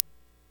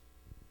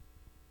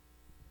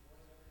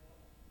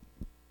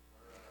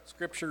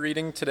Scripture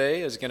reading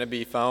today is going to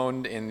be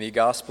found in the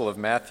Gospel of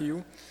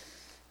Matthew.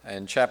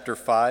 In chapter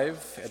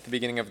 5, at the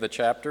beginning of the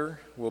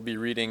chapter, we'll be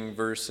reading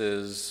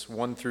verses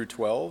 1 through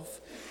 12.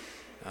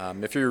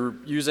 If you're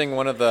using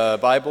one of the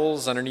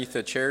Bibles underneath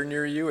the chair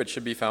near you, it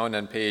should be found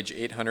on page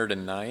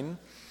 809.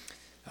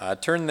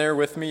 Turn there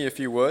with me if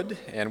you would,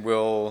 and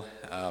we'll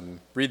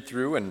read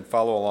through and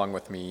follow along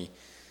with me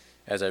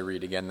as I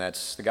read. Again,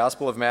 that's the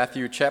Gospel of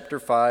Matthew, chapter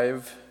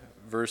 5,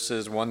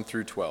 verses 1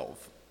 through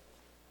 12.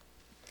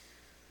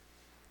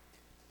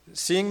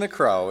 Seeing the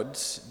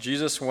crowds,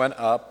 Jesus went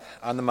up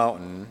on the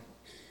mountain,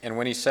 and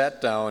when he sat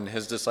down,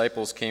 his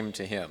disciples came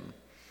to him.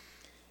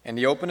 And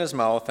he opened his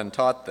mouth and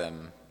taught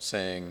them,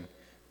 saying,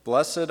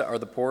 "Blessed are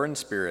the poor in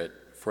spirit,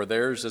 for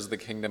theirs is the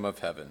kingdom of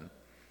heaven.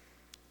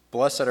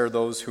 Blessed are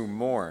those who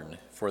mourn,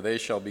 for they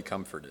shall be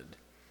comforted.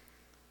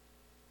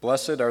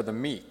 Blessed are the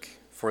meek,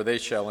 for they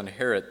shall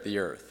inherit the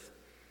earth.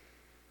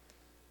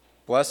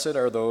 Blessed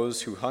are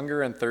those who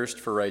hunger and thirst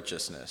for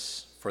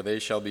righteousness, for they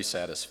shall be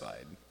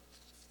satisfied.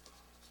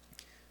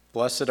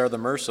 Blessed are the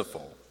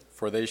merciful,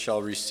 for they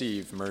shall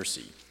receive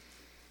mercy.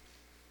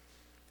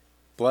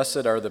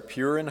 Blessed are the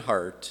pure in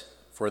heart,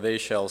 for they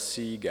shall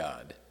see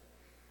God.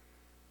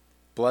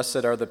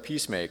 Blessed are the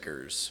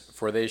peacemakers,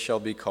 for they shall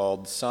be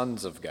called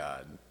sons of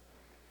God.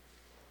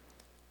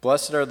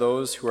 Blessed are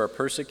those who are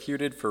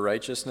persecuted for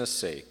righteousness'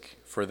 sake,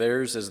 for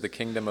theirs is the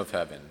kingdom of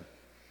heaven.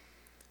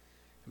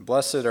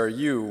 Blessed are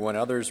you when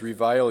others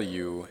revile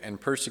you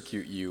and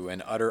persecute you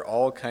and utter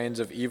all kinds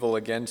of evil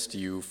against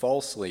you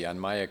falsely on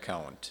my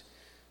account.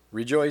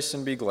 Rejoice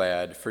and be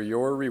glad, for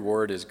your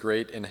reward is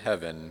great in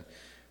heaven,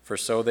 for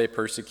so they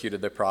persecuted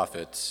the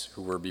prophets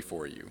who were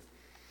before you."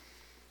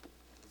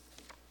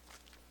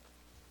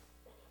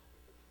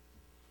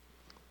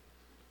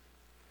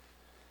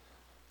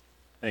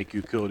 Thank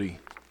you, Cody.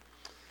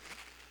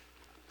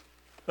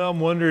 I'm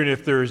wondering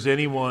if there's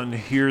anyone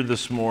here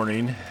this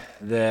morning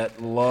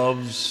that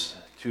loves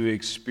to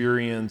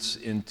experience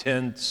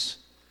intense,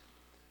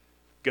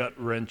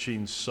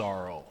 gut-wrenching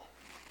sorrow.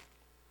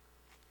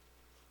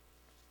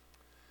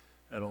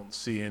 I don't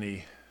see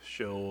any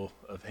show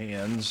of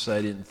hands.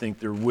 I didn't think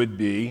there would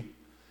be.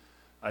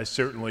 I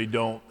certainly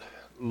don't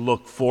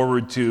look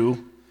forward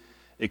to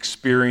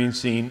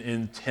experiencing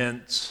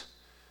intense,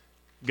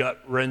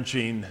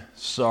 gut-wrenching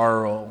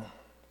sorrow.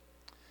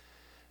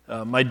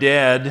 My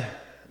dad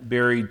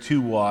buried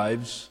 2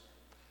 wives.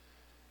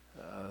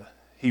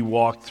 He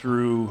walked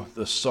through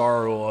the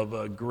sorrow of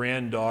a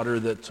granddaughter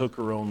that took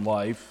her own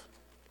life.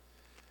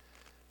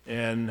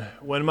 And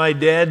when my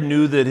dad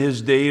knew that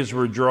his days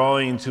were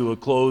drawing to a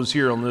close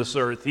here on this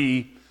earth,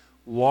 he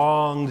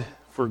longed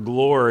for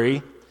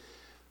glory,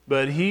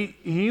 but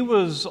he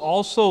was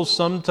also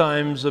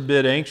sometimes a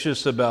bit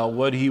anxious about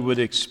what he would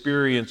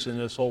experience in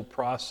this whole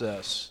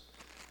process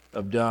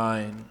of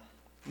dying.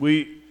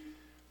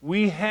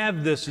 We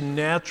have this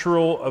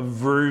natural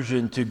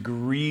aversion to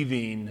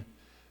grieving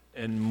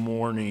and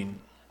mourning.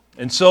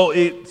 And so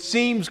it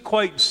seems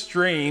quite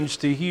strange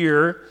to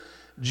hear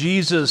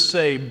Jesus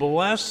say,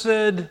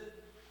 blessed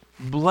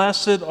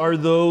are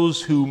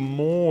those who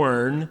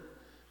mourn,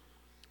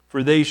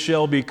 for they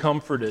shall be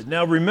comforted."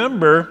 Now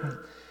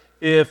remember,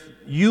 if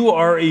you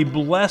are a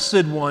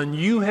blessed one,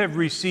 you have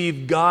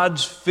received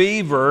God's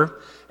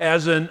favor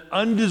as an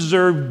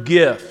undeserved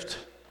gift,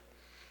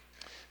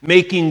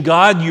 making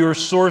God your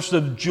source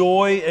of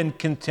joy and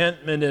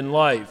contentment in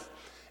life.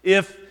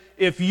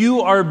 If you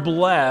are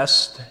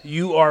blessed,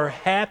 you are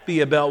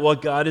happy about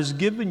what God has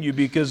given you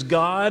because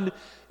God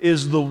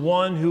is the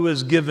one who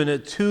has given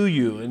it to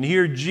you. And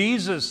here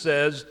Jesus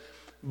says,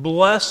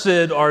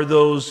 blessed are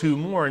those who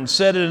mourn.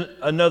 Said in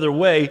another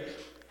way,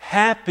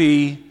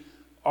 happy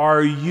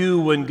are you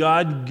when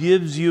God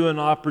gives you an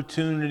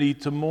opportunity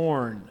to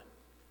mourn.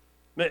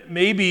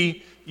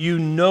 Maybe you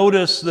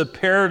notice the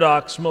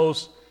paradox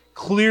most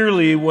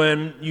clearly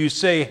when you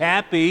say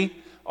happy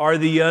are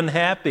the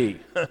unhappy.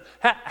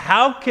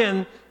 How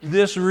can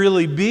this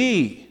really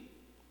be?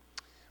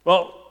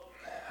 Well,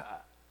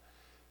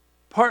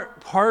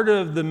 part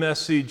of the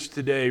message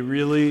today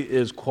really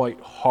is quite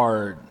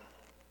hard.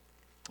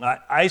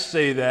 I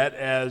say that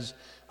as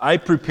I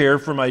prepare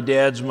for my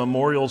dad's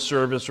memorial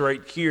service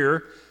right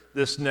here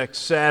this next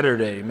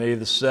Saturday, May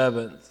the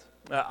 7th.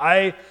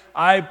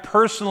 I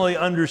personally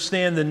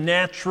understand the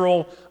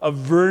natural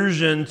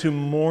aversion to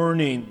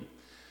mourning.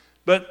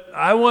 But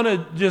I want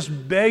to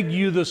just beg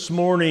you this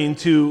morning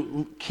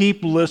to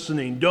keep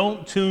listening.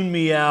 Don't tune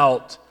me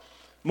out.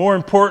 More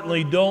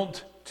importantly,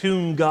 don't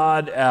tune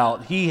God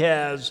out. He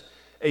has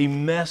a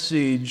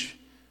message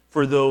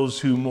for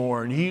those who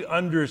mourn. He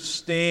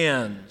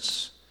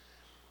understands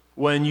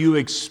when you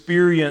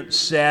experience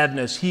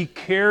sadness. He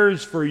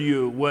cares for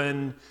you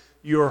when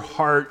your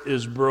heart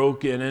is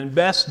broken. And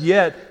best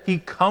yet, He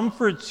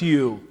comforts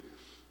you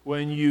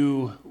when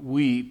you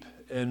weep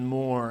and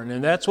mourn.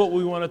 And that's what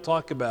we want to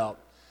talk about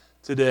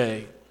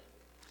today.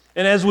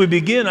 And as we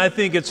begin, I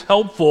think it's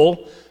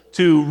helpful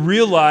to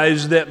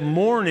realize that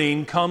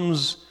mourning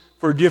comes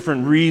for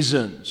different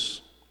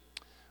reasons.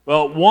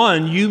 Well,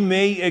 one, you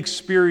may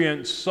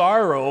experience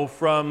sorrow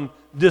from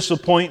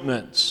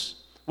disappointments.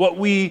 What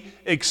we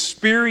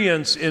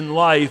experience in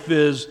life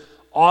is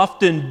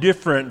often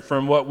different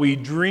from what we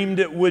dreamed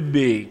it would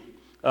be.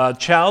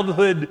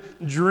 Childhood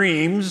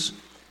dreams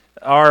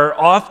are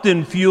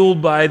often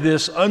fueled by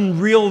this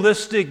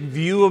unrealistic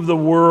view of the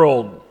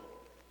world.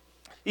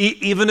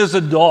 Even as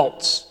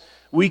adults,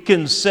 we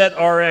can set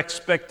our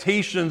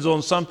expectations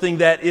on something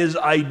that is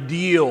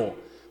ideal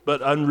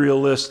but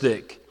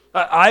unrealistic.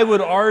 I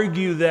would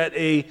argue that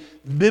a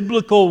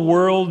biblical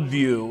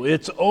worldview,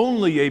 it's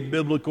only a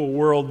biblical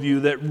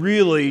worldview that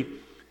really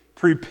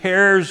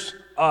prepares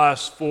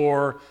us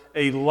for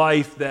a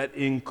life that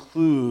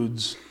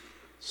includes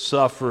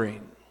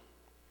suffering.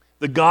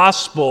 The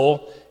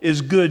gospel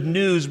is good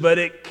news, but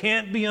it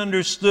can't be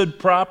understood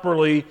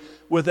properly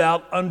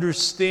without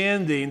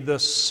understanding the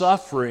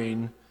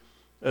suffering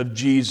of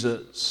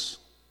Jesus.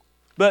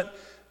 But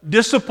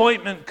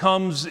disappointment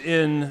comes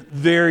in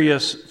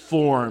various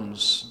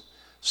forms.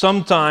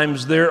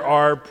 Sometimes there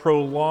are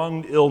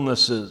prolonged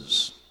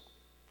illnesses.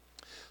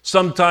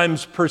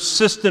 Sometimes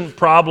persistent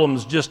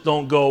problems just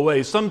don't go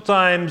away.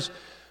 Sometimes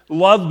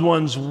loved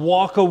ones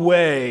walk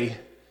away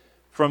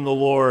from the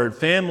Lord.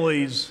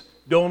 Families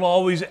don't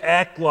always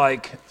act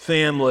like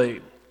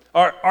family.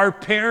 Our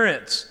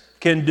parents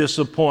can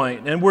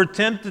disappoint, and we're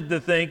tempted to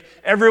think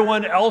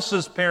everyone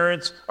else's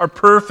parents are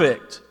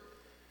perfect.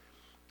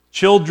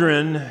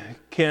 Children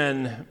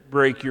can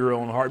break your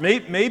own heart.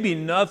 Maybe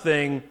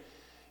nothing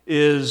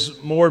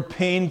is more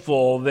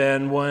painful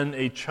than when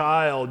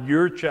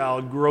your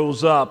child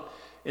grows up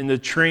in the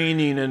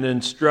training and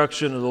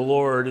instruction of the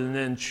Lord and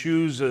then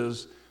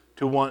chooses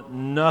to want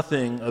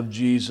nothing of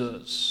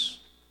Jesus.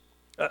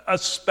 A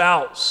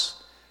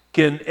spouse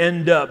can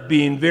end up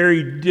being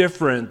very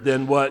different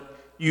than what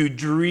you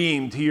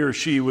dreamed he or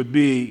she would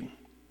be.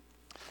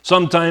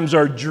 Sometimes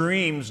our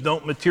dreams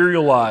don't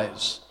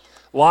materialize.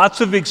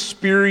 Lots of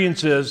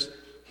experiences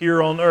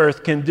here on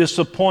earth can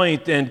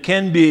disappoint and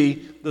can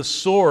be the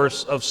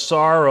source of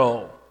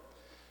sorrow.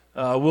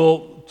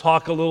 We'll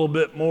talk a little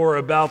bit more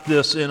about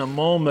this in a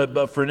moment,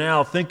 but for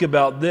now, think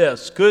about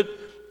this. Could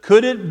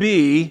it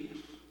be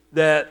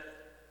that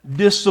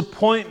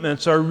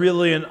disappointments are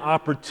really an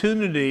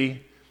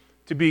opportunity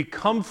to be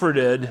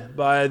comforted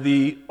by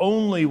the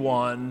only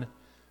one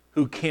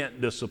who can't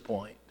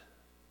disappoint?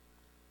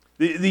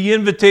 The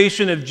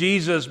invitation of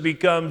Jesus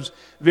becomes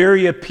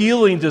very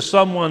appealing to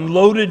someone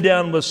loaded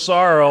down with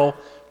sorrow.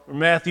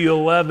 Matthew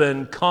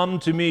 11, "Come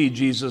to me,"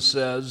 Jesus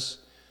says,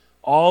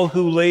 "all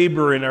who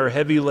labor and are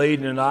heavy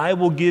laden, and I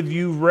will give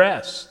you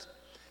rest.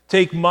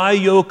 Take my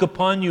yoke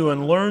upon you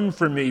and learn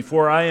from me,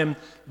 for I am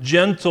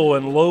gentle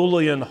and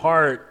lowly in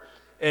heart,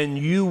 and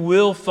you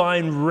will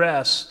find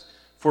rest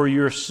for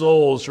your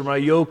souls. For my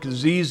yoke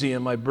is easy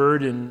and my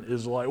burden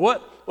is light."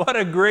 What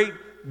a great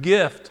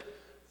gift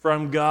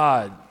from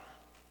God.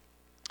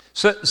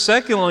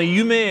 Secondly,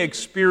 you may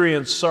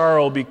experience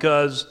sorrow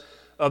because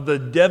of the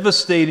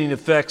devastating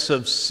effects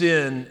of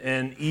sin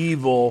and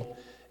evil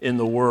in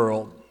the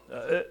world.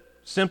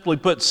 Simply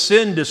put,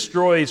 sin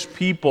destroys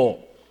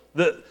people.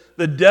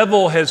 The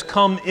devil has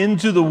come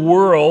into the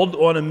world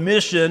on a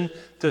mission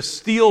to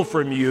steal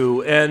from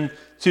you and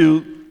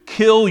to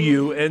kill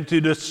you and to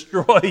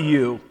destroy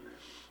you.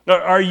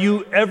 Are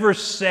you ever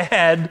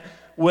sad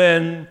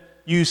when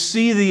you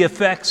see the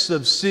effects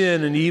of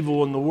sin and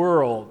evil in the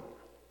world?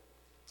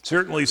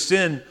 Certainly,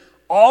 sin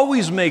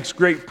always makes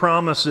great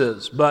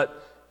promises,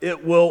 but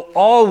it will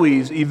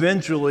always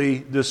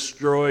eventually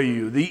destroy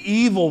you. The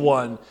evil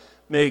one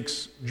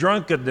makes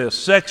drunkenness,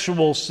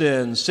 sexual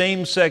sin,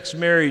 same-sex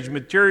marriage,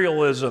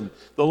 materialism,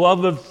 the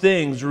love of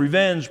things,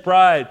 revenge,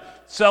 pride,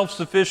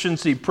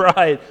 self-sufficiency,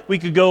 pride. We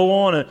could go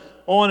on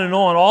and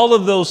on. All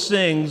of those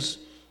things,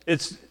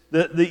 it's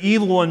the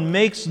evil one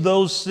makes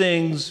those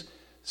things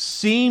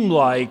seem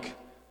like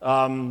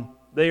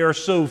they are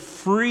so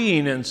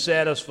freeing and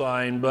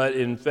satisfying, but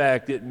in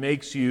fact it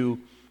makes you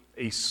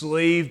a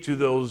slave to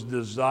those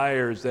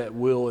desires that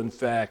will in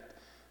fact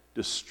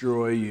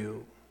destroy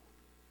you.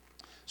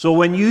 So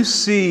when you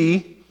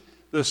see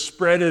the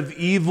spread of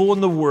evil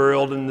in the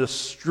world and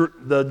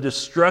the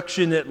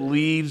destruction it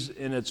leaves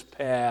in its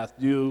path,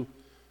 do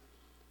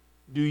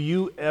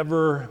you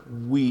ever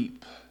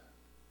weep?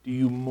 Do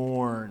you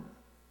mourn?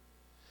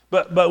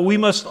 But we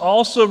must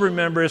also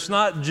remember it's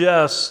not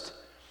just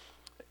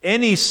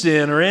any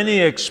sin or any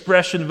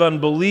expression of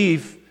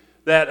unbelief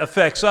that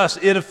affects us.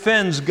 It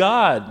offends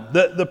God.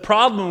 The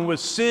problem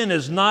with sin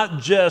is not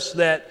just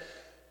that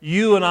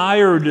you and I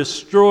are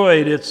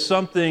destroyed. It's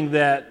something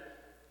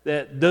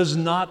that does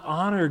not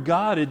honor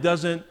God. It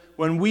doesn't.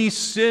 When we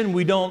sin,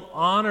 we don't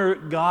honor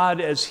God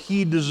as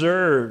He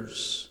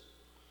deserves.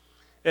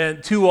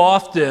 And too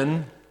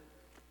often,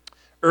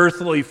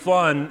 earthly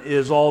fun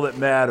is all that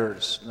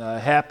matters.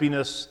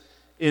 Happiness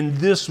in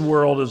this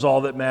world is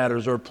all that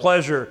matters, or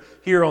pleasure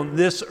here on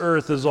this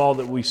earth is all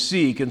that we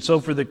seek. And so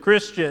for the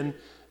Christian,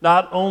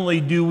 not only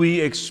do we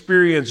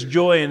experience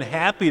joy and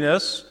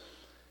happiness,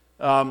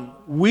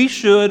 we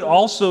should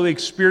also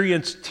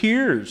experience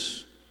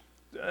tears.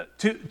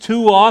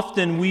 Too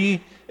often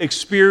we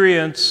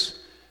experience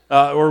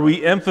or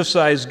we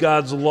emphasize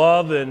God's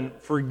love and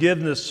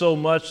forgiveness so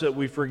much that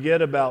we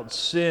forget about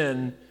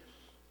sin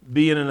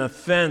being an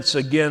offense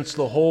against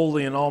the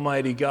holy and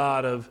almighty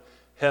God of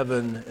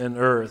heaven and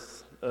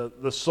earth.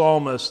 The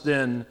psalmist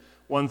in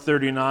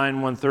 139,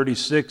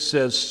 136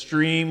 says,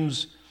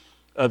 streams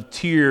of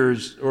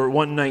tears, or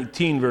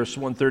 119 verse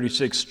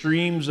 136,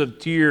 streams of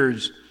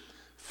tears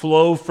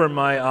flow from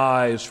my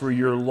eyes, for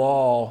your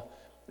law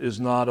is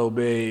not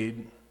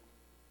obeyed.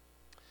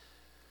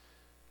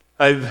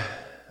 I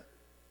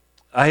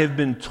have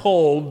been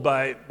told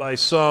by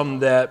some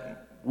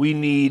that we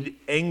need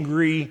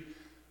angry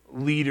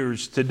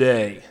leaders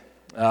today.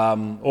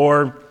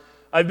 Or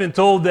I've been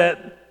told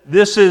that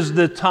this is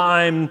the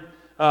time,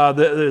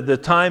 the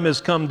time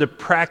has come to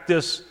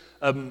practice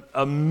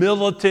a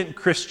militant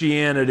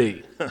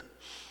Christianity.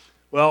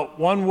 Well,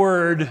 one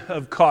word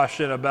of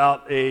caution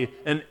about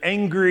an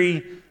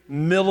angry,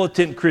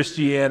 militant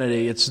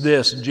Christianity. It's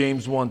this,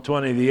 James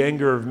 1:20, the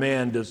anger of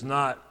man does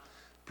not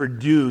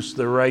produce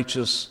the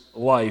righteous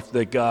life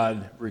that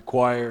God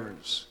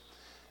requires.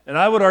 And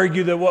I would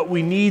argue that what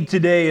we need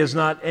today is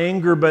not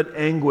anger but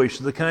anguish,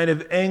 the kind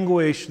of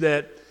anguish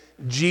that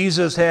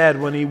Jesus had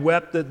when he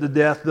wept at the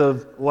death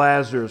of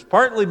Lazarus,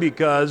 partly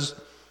because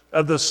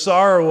of the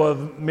sorrow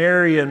of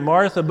Mary and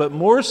Martha, but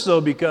more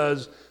so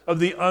because of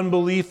the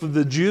unbelief of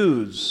the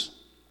Jews.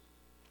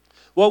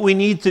 What we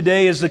need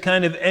today is the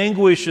kind of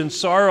anguish and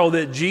sorrow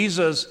that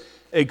Jesus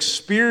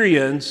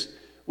experienced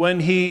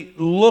when he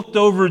looked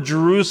over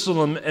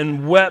Jerusalem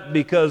and wept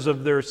because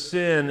of their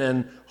sin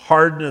and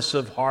hardness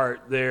of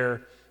heart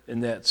there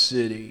in that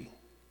city.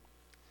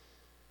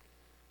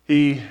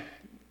 He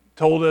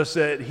told us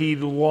that he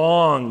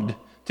longed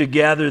to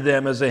gather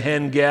them as a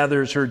hen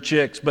gathers her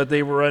chicks, but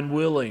they were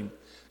unwilling.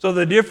 So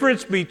the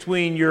difference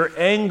between your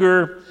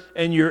anger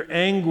and your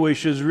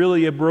anguish is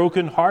really a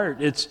broken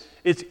heart. It's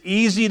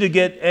easy to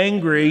get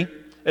angry,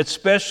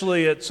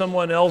 especially at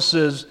someone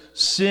else's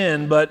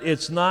sin, but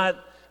it's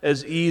not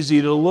as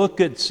easy to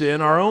look at sin,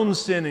 our own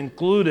sin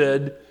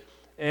included,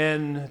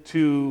 and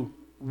to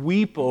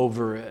weep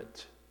over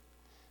it.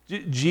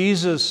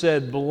 Jesus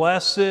said,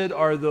 "Blessed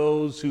are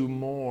those who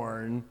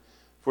mourn,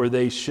 for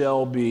they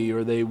shall be,"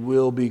 or they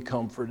will be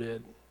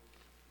comforted.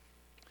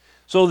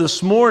 So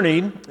this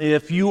morning,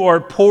 if you are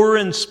poor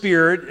in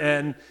spirit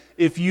and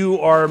if you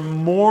are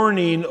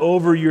mourning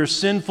over your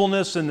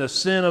sinfulness and the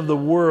sin of the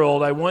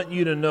world, I want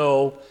you to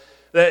know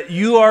that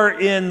you are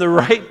in the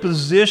right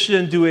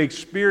position to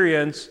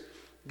experience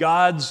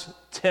God's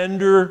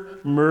tender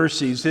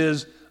mercies,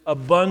 His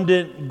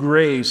abundant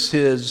grace,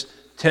 His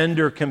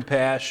tender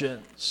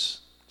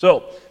compassions.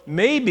 So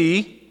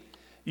maybe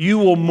you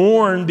will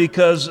mourn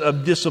because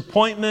of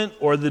disappointment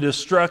or the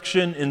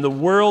destruction in the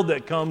world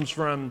that comes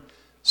from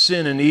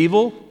sin and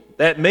evil.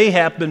 That may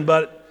happen,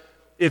 but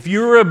if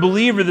you're a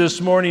believer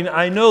this morning,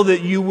 I know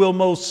that you will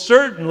most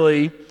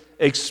certainly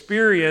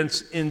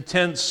experience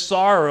intense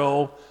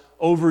sorrow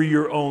over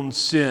your own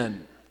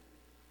sin.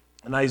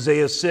 In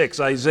Isaiah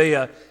 6,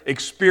 Isaiah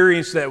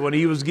experienced that when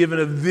he was given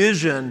a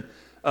vision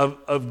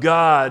of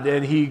God,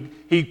 and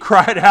he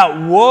cried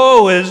out,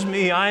 "Woe is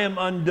me, I am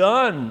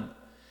undone,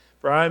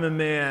 for I am a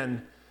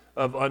man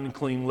of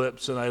unclean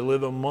lips, and I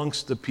live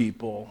amongst the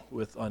people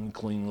with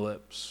unclean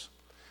lips."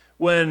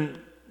 When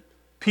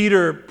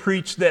Peter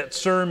preached that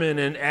sermon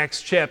in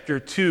Acts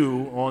chapter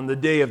 2 on the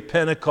day of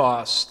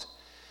Pentecost,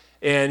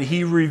 and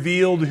he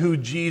revealed who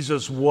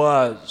Jesus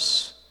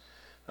was,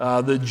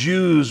 the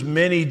Jews,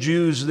 many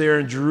Jews there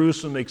in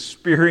Jerusalem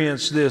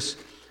experienced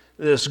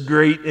this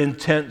great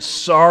intense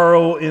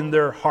sorrow in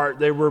their heart.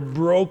 They were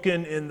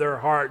broken in their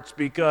hearts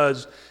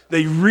because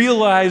they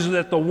realized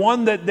that the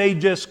one that they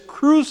just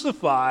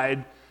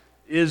crucified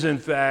is in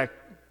fact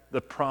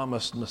the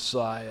promised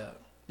Messiah.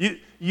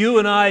 You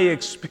and I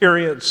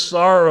experience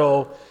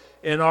sorrow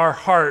in our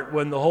heart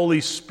when the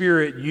Holy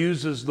Spirit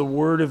uses the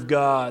Word of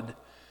God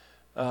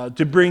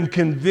to bring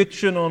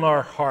conviction on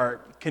our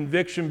heart,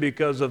 conviction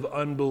because of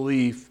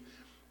unbelief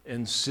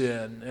and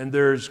sin, and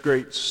there's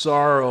great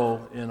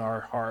sorrow in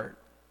our heart.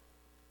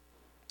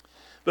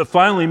 But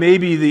finally,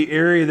 maybe the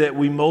area that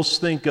we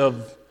most think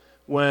of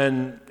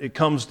when it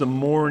comes to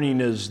mourning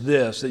is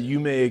this, that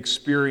you may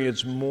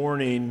experience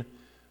mourning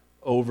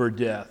over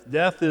death.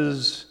 Death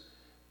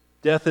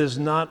has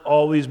not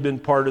always been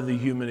part of the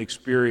human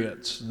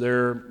experience.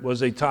 There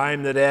was a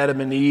time that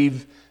Adam and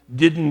Eve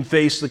didn't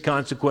face the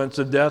consequence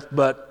of death,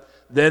 but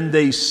then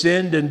they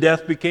sinned and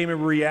death became a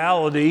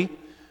reality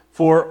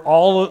for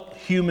all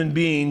human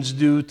beings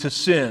due to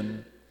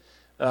sin.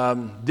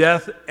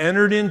 Death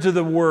entered into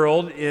the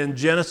world in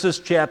Genesis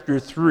chapter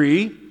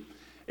 3.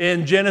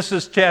 In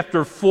Genesis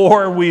chapter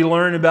 4, we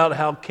learn about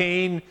how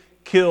Cain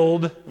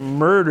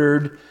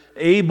murdered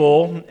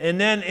Abel. And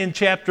then in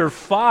chapter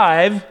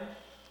 5,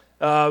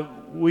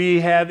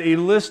 we have a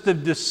list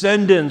of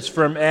descendants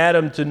from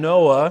Adam to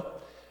Noah.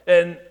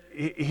 And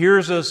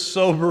here's a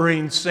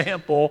sobering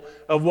sample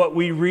of what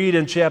we read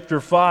in chapter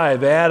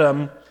 5.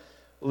 Adam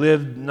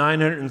lived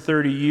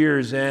 930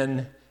 years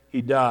and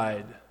he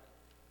died.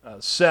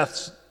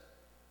 Seth's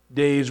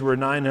days were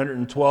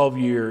 912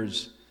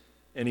 years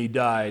and he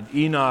died.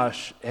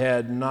 Enosh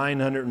had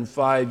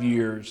 905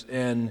 years,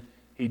 and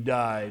he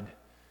died.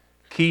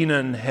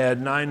 Kenan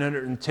had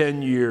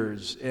 910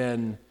 years,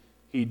 and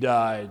he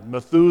died.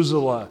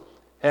 Methuselah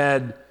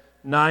had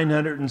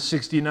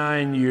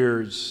 969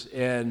 years,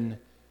 and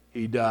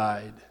he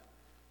died,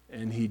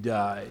 and he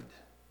died,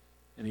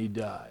 and he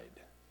died.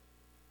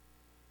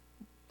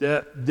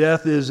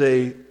 Death is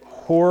a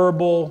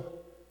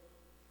horrible,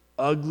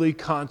 ugly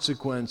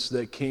consequence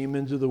that came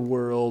into the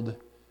world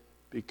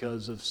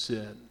because of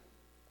sin.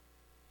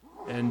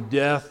 And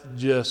death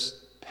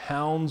just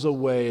pounds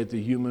away at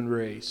the human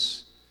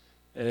race.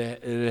 And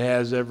it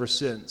has ever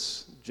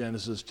since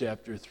Genesis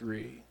chapter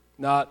 3.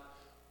 Not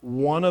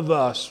one of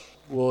us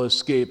will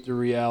escape the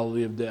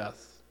reality of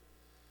death.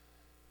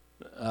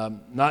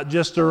 Not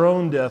just our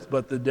own death,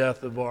 but the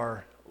death of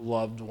our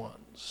loved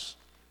ones.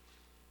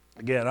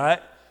 Again,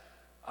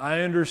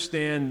 I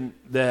understand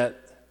that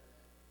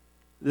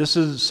this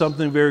is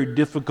something very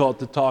difficult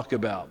to talk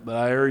about, but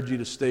I urge you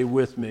to stay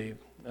with me.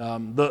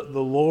 The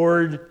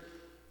Lord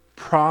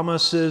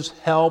promises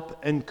help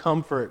and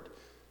comfort.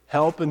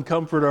 Help and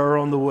comfort are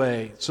on the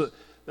way. So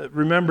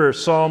remember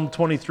Psalm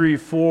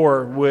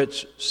 23:4,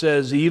 which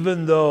says,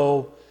 "Even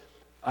though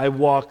I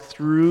walk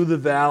through the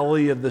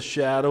valley of the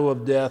shadow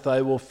of death,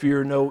 I will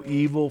fear no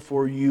evil,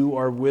 for you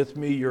are with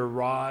me. Your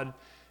rod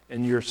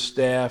and your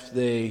staff,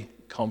 they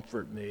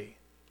comfort me."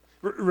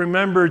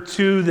 Remember,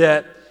 too,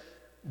 that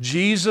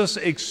Jesus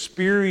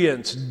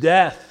experienced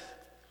death.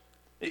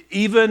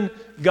 Even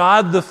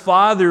God the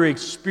Father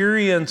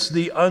experienced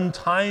the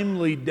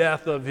untimely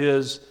death of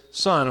his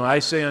Son. I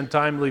say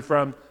untimely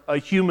from a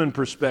human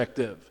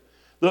perspective.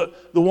 The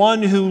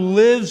one who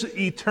lives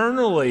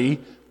eternally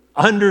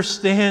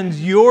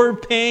understands your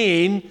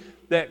pain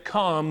that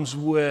comes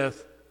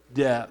with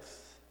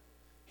death.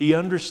 He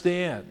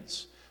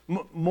understands.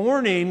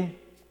 Mourning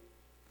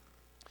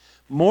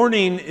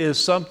is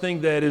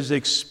something that is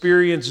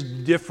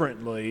experienced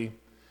differently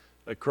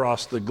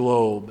across the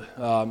globe.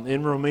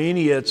 In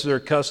Romania, it's their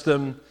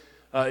custom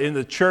in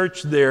the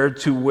church there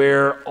to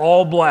wear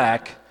all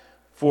black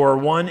for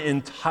one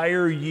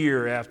entire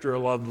year after a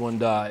loved one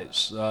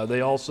dies.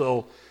 They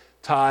also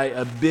tie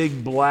a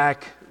big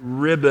black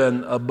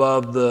ribbon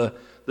above the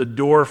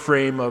door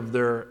frame of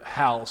their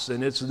house,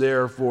 and it's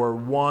there for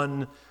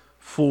one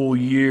full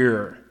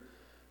year.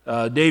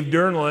 Dave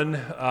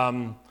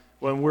Dernland,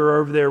 when we're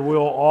over there,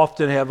 we'll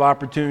often have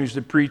opportunities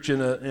to preach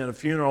in a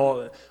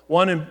funeral.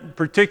 One in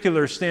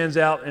particular stands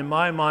out in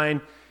my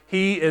mind.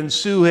 He and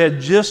Sue had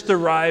just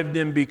arrived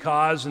in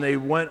Because, and they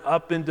went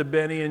up into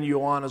Benny and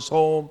Ioana's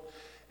home.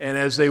 And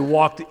as they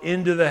walked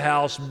into the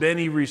house,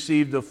 Benny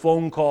received a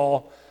phone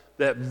call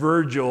that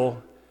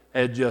Virgil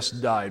had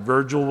just died.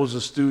 Virgil was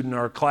a student in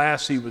our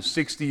class. He was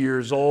 60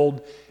 years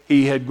old.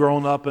 He had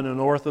grown up in an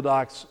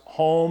Orthodox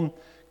home.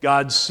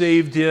 God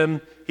saved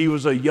him. He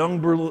was a young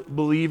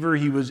believer.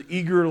 He was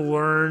eager to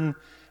learn,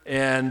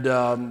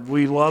 and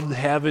we loved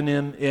having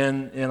him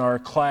in our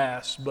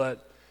class.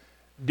 But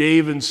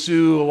Dave and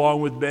Sue,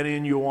 along with Benny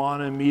and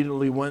Ioana,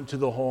 immediately went to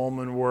the home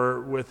and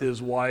were with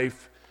his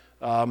wife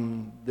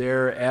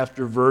there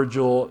after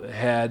Virgil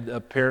had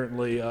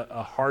apparently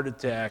a heart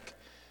attack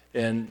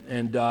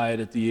and died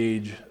at the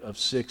age of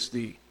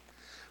 60.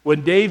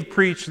 When Dave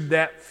preached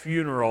that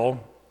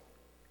funeral,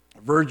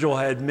 Virgil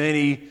had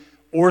many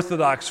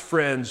Orthodox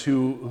friends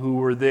who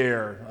were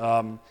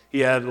there.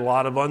 He had a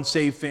lot of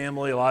unsaved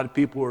family, a lot of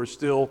people who are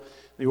still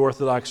in the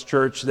Orthodox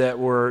Church that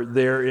were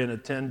there in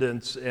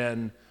attendance.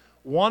 And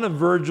one of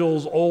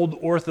Virgil's old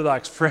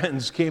Orthodox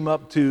friends came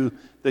up to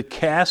the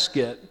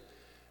casket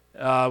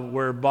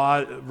where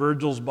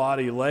Virgil's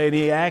body lay, and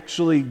he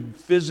actually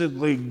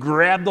physically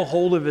grabbed a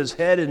hold of his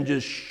head and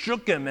just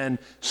shook him and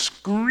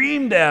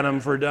screamed at him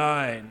for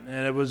dying.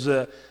 And it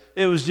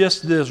was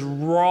just this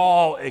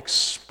raw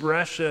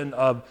expression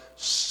of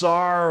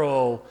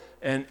sorrow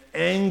and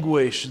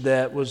anguish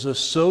that was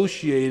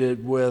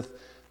associated with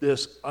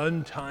this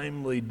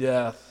untimely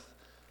death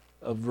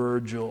of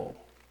Virgil.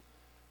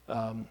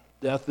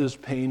 Death is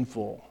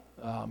painful.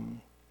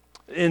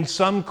 In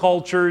some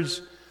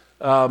cultures,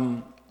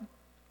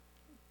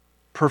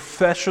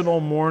 professional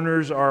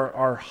mourners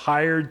are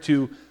hired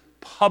to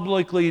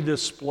publicly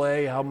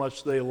display how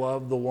much they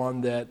love the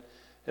one that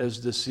has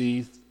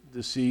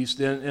deceased.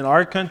 In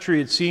our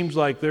country, it seems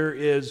like there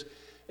is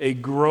a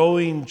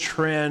growing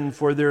trend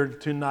for there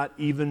to not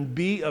even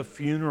be a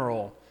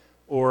funeral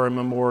or a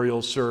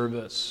memorial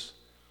service.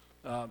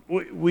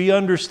 We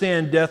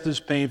understand death is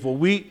painful.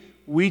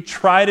 We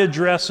try to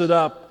dress it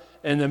up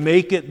and to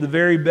make it the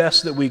very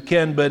best that we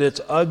can, but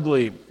it's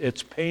ugly,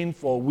 it's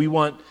painful. We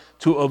want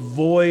to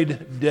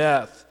avoid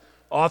death.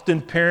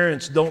 Often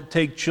parents don't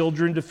take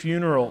children to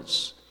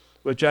funerals,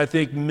 which I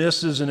think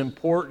misses an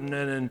important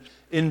and an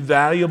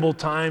invaluable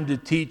time to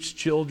teach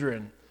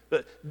children.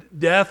 But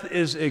death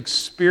is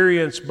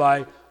experienced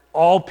by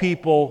all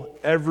people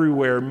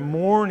everywhere.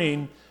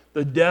 Mourning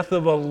the death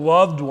of a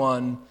loved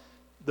one,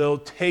 though,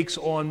 takes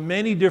on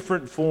many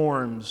different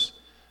forms,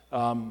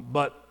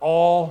 but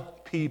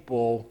all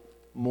people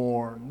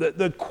mourn.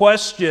 The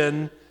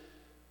question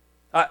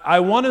I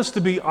want us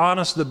to be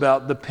honest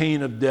about the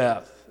pain of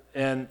death,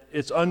 and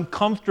it's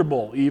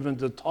uncomfortable even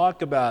to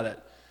talk about it.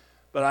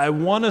 But I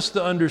want us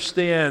to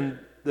understand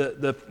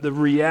the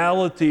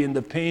reality and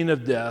the pain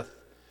of death.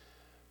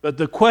 But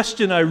the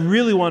question I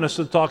really want us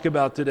to talk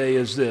about today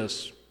is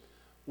this: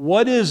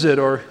 what is it,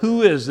 or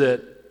who is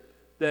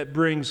it, that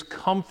brings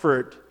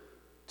comfort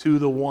to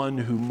the one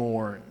who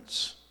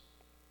mourns?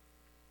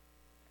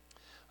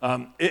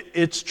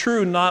 It's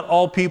true, not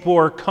all people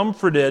are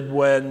comforted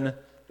when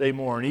they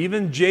mourn.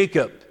 Even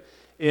Jacob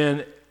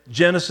in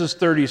Genesis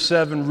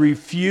 37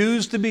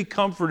 refused to be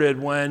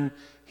comforted when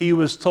he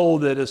was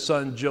told that his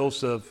son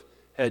Joseph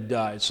had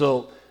died.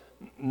 So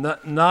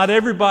not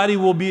everybody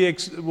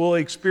will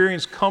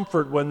experience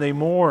comfort when they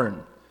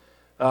mourn.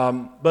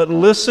 But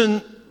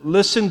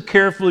listen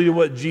carefully to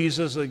what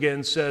Jesus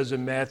again says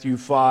in Matthew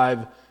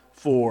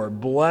 5:4.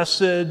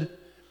 Blessed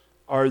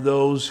are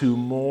those who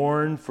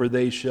mourn, for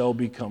they shall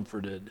be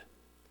comforted.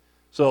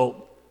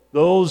 So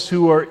those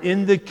who are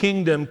in the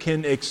kingdom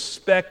can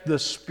expect the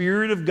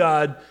Spirit of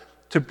God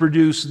to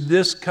produce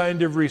this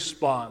kind of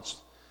response.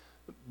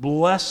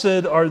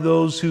 Blessed are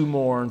those who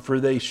mourn, for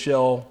they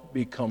shall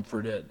be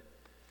comforted.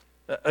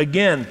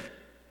 Again,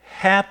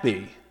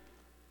 happy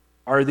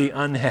are the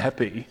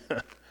unhappy.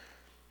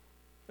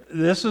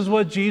 This is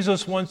what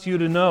Jesus wants you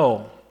to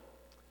know.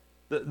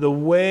 The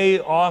way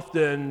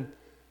often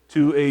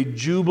to a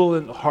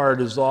jubilant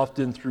heart is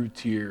often through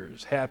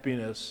tears.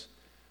 Happiness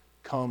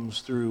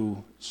comes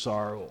through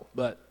sorrow.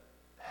 But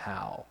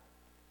how?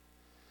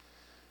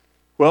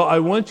 Well, I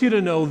want you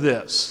to know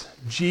this.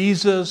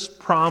 Jesus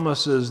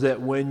promises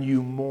that when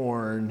you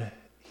mourn,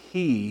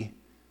 He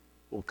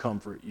will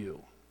comfort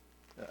you.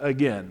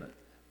 Again,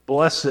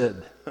 blessed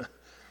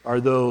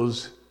are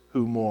those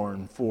who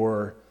mourn,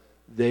 for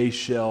they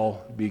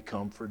shall be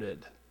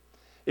comforted.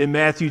 In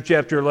Matthew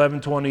chapter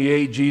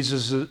 11:28,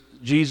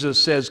 Jesus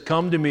says,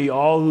 "Come to me,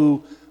 all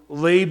who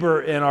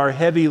labor and are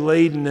heavy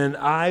laden, and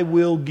I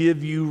will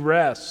give you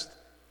rest."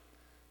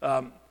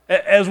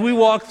 As we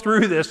walk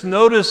through this,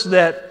 notice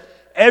that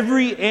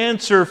every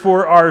answer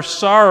for our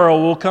sorrow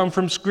will come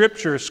from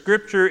Scripture.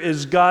 Scripture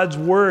is God's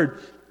Word.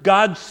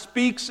 God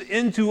speaks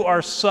into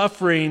our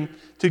suffering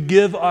to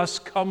give us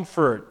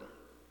comfort.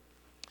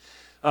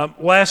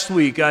 Last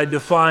week, I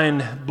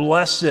defined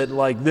blessed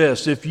like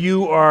this: if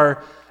you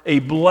are a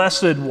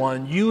blessed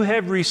one, you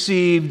have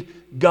received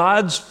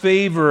God's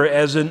favor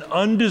as an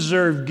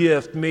undeserved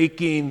gift,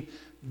 making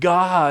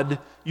God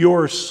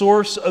your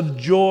source of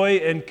joy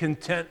and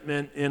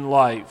contentment in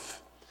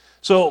life.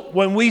 So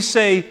when we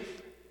say,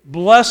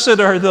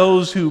 blessed are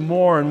those who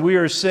mourn, we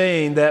are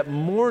saying that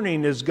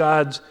mourning is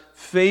God's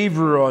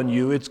favor on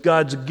you. It's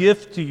God's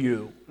gift to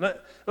you.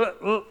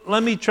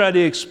 Let me try to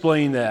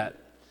explain that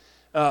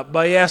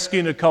by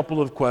asking a couple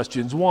of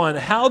questions. One,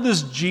 how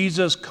does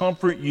Jesus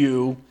comfort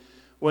you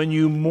when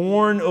you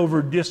mourn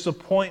over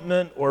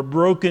disappointment or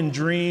broken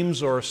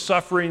dreams or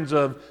sufferings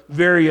of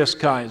various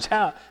kinds?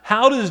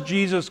 How does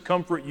Jesus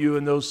comfort you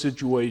in those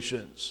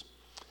situations?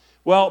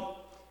 Well,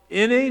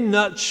 in a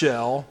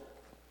nutshell,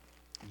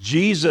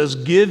 Jesus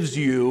gives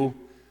you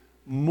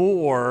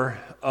more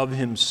of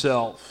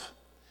Himself.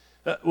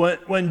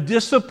 When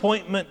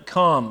disappointment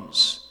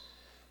comes,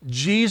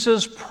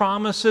 Jesus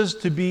promises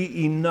to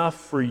be enough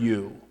for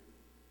you.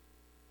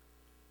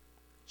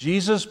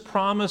 Jesus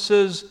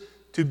promises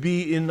to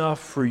be enough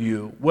for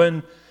you.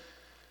 When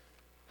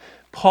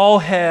Paul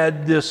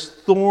had this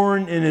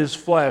thorn in his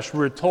flesh,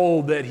 we're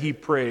told that he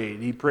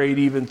prayed. He prayed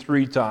even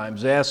 3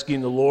 times,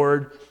 asking the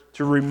Lord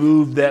to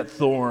remove that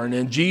thorn.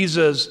 And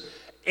Jesus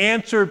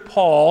answered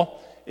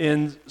Paul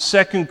in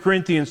 2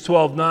 Corinthians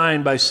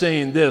 12:9 by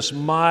saying this: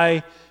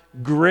 "My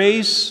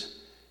grace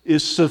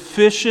is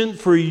sufficient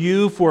for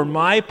you, for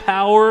my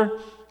power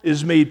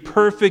is made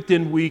perfect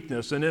in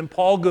weakness." And then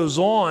Paul goes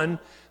on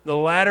the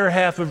latter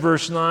half of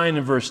verse 9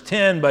 and verse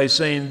 10 by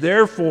saying,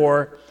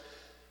 "Therefore,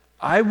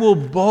 I will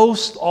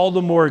boast all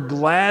the more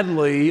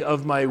gladly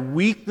of my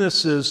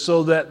weaknesses,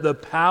 so that the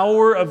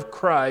power of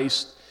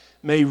Christ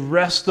may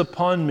rest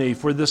upon me.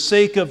 For the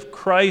sake of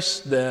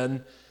Christ,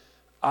 then,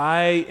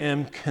 I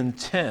am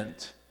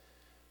content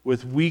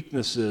with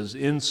weaknesses,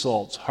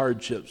 insults,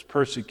 hardships,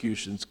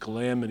 persecutions,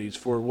 calamities.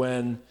 For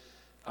when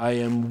I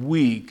am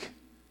weak,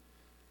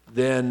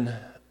 then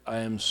I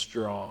am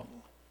strong."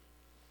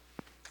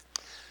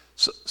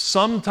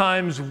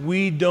 Sometimes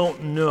we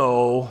don't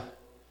know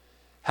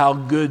how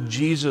good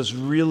Jesus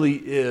really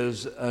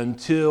is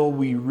until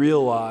we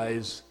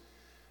realize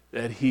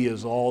that He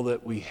is all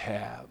that we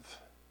have.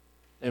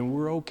 And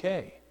we're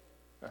okay.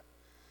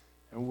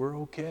 And we're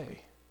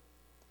okay.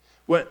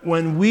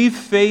 When we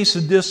face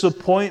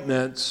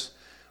disappointments,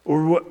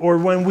 or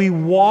when we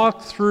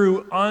walk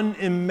through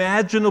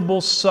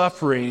unimaginable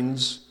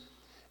sufferings,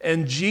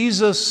 and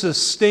Jesus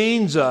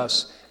sustains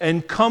us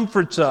and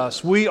comforts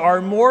us, we are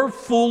more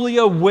fully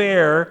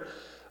aware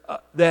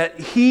that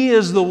He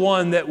is the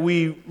one that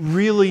we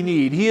really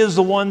need. He is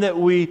the one that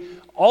we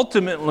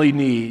ultimately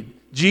need.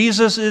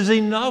 Jesus is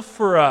enough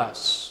for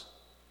us.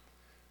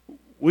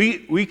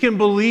 We can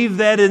believe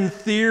that in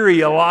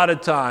theory a lot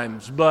of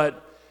times,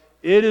 but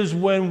It is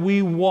when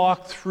we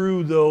walk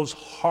through those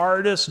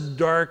hardest,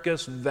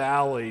 darkest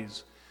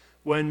valleys,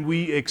 when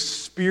we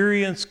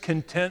experience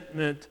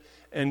contentment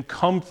and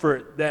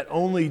comfort that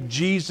only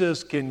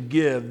Jesus can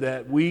give,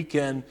 that we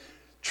can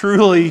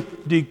truly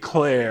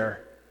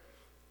declare,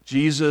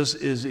 Jesus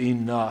is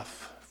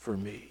enough for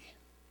me.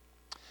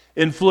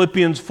 In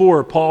Philippians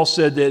 4, Paul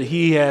said that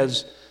he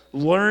has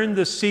learned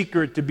the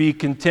secret to be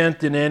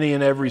content in any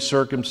and every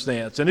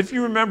circumstance. And if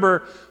you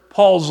remember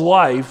Paul's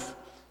life,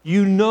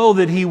 you know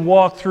that he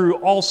walked through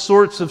all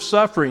sorts of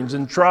sufferings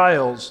and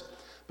trials.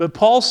 But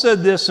Paul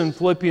said this in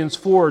Philippians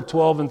 4,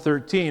 12 and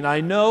 13, I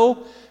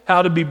know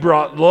how to be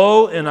brought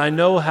low, and I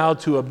know how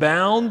to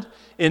abound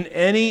in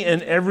any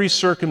and every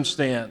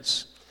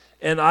circumstance.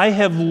 And I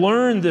have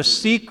learned the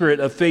secret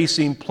of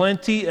facing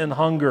plenty and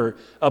hunger,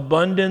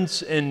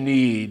 abundance and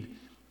need.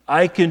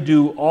 I can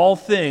do all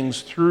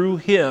things through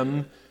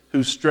him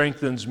who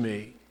strengthens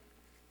me.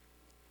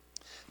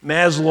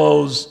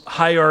 Maslow's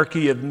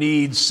hierarchy of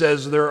needs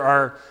says there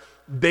are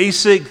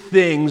basic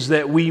things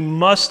that we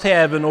must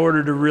have in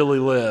order to really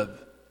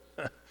live.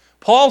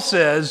 Paul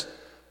says,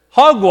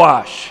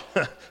 hogwash.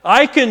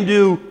 I can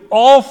do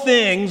all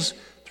things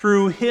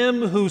through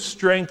him who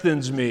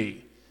strengthens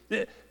me.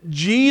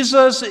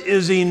 Jesus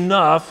is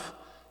enough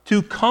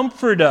to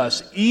comfort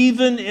us,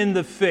 even in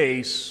the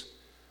face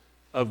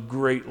of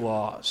great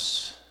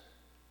loss.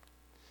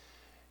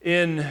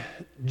 In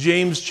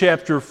James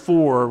chapter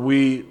 4,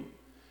 we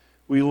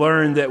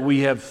learn that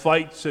we have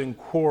fights and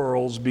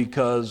quarrels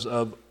because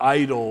of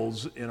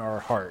idols in our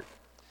heart.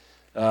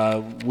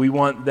 We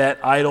want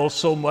that idol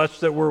so much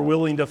that we're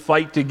willing to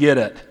fight to get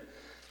it.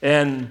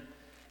 And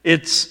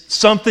it's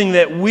something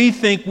that we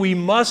think we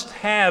must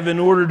have in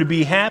order to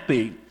be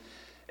happy.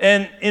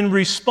 And in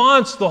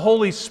response, the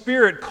Holy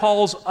Spirit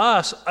calls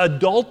us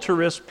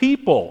adulterous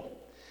people.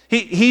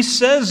 He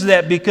says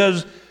that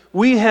because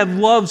we have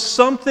loved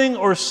something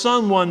or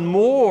someone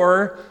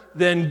more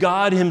than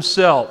God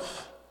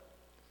himself.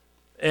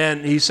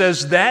 And he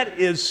says that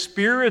is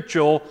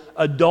spiritual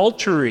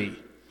adultery.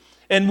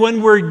 And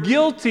when we're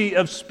guilty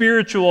of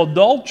spiritual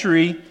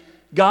adultery,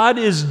 God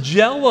is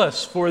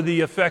jealous for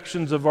the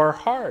affections of our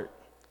heart.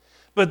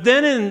 But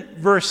then in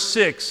verse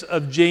 6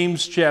 of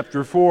James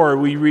chapter 4,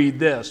 we read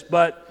this,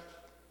 but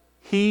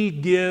he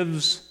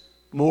gives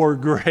more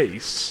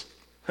grace.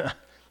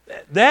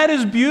 That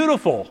is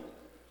beautiful.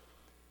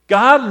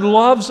 God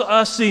loves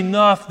us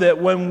enough that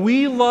when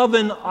we love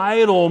an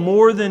idol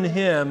more than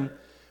him,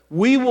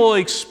 we will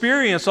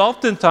experience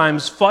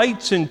oftentimes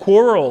fights and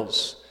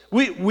quarrels.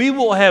 We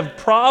will have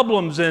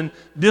problems and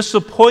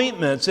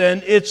disappointments,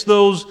 and it's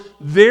those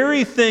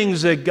very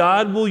things that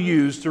God will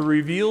use to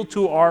reveal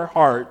to our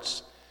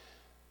hearts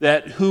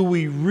that who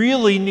we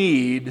really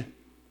need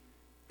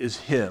is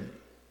him.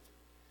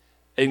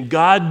 And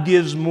God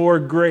gives more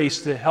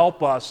grace to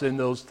help us in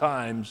those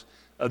times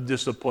of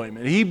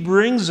disappointment. He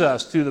brings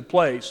us to the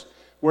place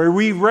where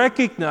we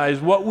recognize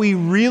what we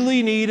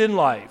really need in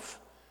life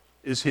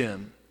is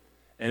him.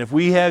 And if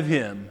we have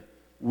him,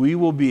 we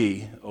will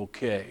be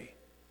okay.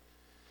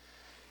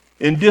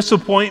 In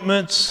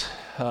disappointments,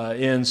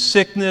 in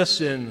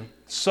sickness, in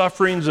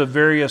sufferings of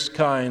various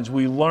kinds,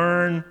 we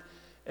learn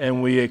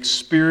and we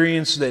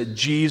experience that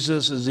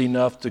Jesus is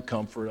enough to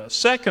comfort us.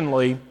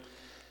 Secondly,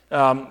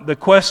 the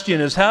question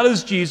is, how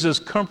does Jesus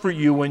comfort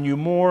you when you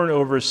mourn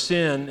over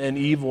sin and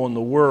evil in the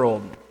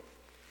world?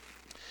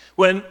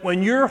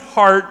 When your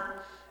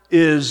heart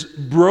is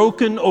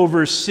broken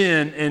over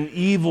sin and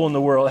evil in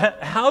the world,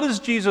 how does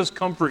Jesus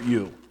comfort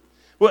you?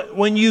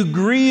 When you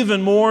grieve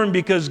and mourn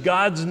because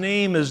God's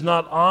name is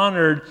not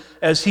honored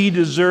as he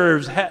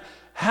deserves,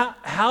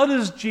 how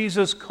does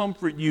Jesus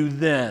comfort you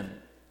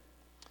then?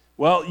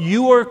 Well,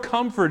 you are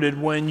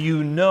comforted when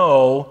you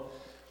know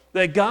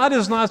that God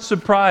is not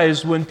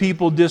surprised when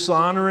people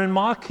dishonor and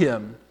mock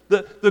him.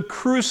 The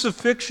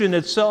crucifixion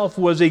itself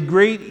was a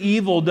great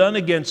evil done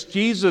against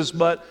Jesus,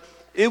 but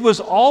it was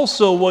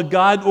also what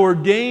God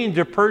ordained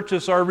to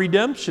purchase our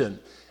redemption.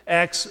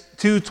 Acts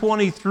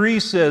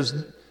 2:23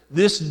 says,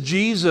 this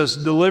Jesus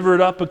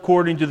delivered up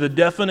according to the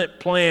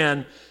definite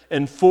plan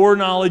and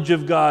foreknowledge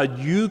of God,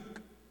 you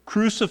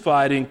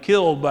crucified and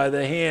killed by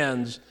the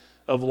hands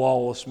of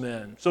lawless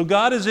men. So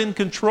God is in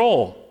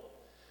control.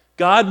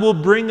 God will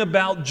bring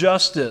about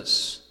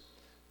justice.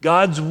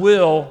 God's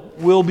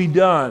will be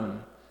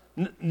done.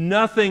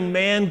 Nothing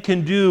man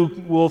can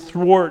do will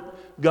thwart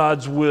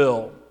God's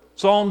will.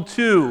 Psalm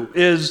 2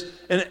 is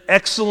an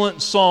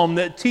excellent psalm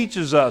that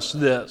teaches us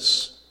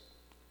this.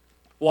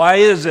 Why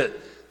is it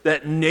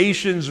that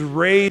nations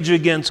rage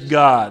against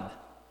God?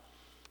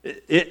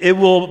 It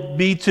will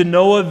be to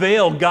no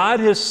avail. God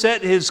has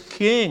set his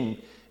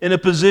king in a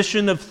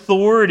position of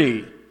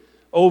authority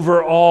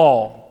over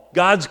all.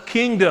 God's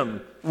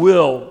kingdom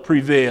will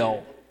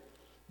prevail.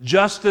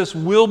 Justice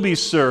will be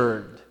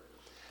served.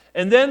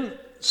 And then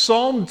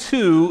Psalm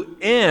 2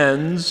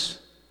 ends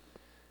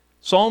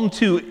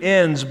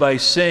by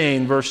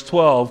saying, verse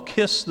 12,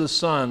 kiss the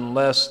Son,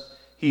 lest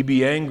he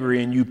be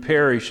angry and you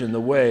perish in the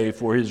way,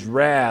 for his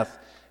wrath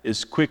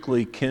is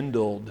quickly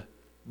kindled.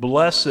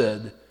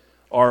 Blessed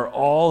are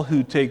all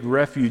who take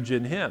refuge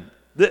in him.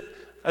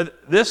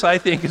 This, I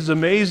think, is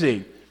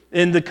amazing.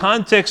 In the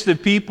context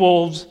of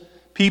peoples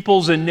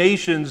and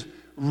nations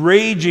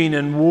raging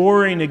and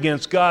warring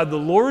against God, the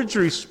Lord's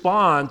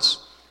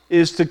response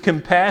is to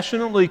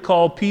compassionately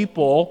call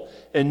people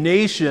and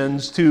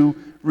nations to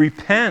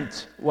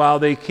repent while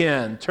they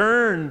can.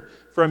 Turn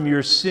from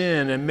your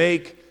sin and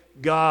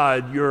make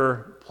God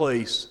your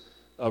place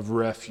of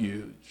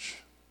refuge.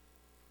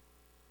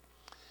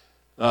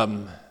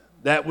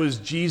 That was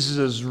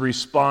Jesus'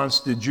 response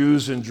to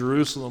Jews in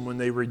Jerusalem when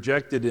they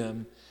rejected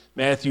him.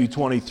 Matthew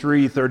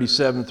 23,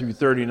 37 through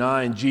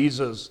 39,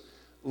 Jesus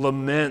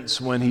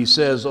laments when he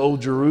says, "O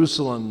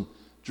Jerusalem,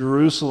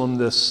 Jerusalem,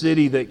 the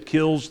city that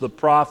kills the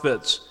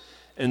prophets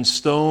and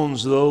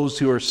stones those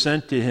who are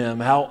sent to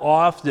him. How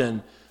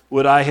often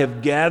would I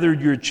have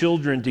gathered your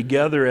children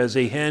together as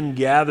a hen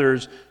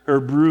gathers her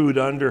brood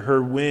under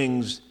her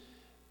wings,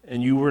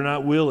 and you were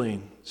not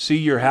willing. See,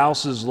 your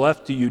house is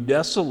left to you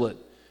desolate.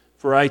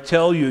 For I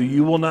tell you,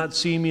 you will not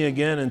see me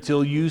again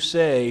until you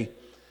say,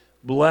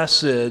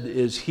 'Blessed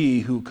is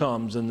he who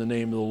comes in the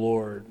name of the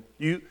Lord.'"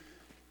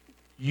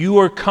 You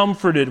are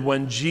comforted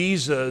when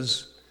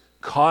Jesus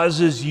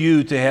causes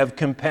you to have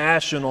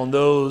compassion on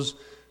those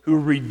who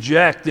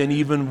reject and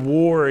even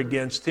war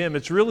against him.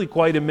 It's really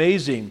quite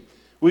amazing.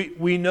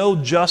 We know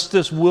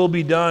justice will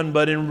be done,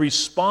 but in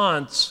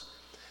response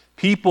to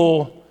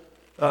people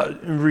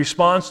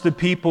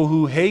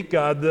who hate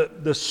God,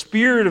 the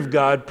Spirit of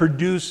God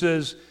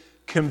produces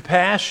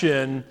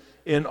compassion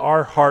in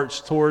our hearts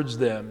towards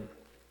them.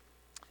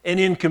 And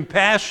in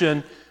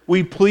compassion,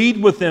 we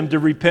plead with them to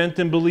repent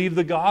and believe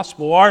the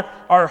gospel.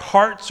 Our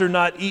hearts are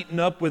not eaten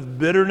up with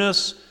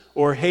bitterness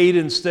or hate.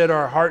 Instead,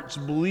 our hearts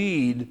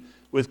bleed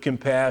with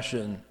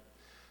compassion,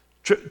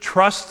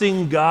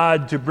 trusting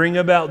God to bring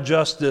about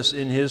justice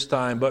in his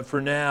time, but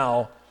for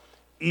now,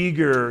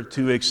 eager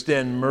to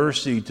extend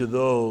mercy to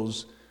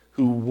those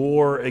who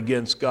war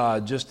against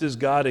God, just as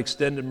God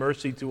extended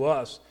mercy to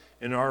us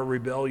in our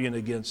rebellion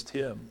against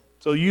him.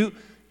 So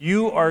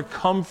you are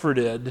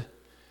comforted.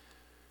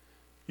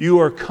 You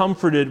are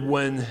comforted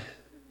when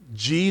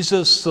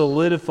Jesus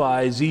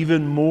solidifies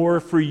even more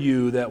for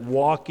you that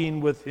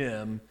walking with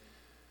him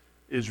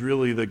is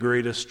really the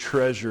greatest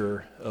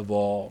treasure of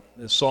all.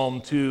 As Psalm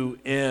 2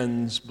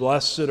 ends,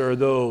 "Blessed are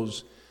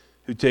those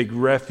who take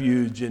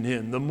refuge in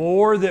him." The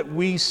more that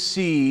we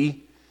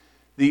see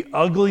the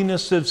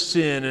ugliness of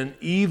sin and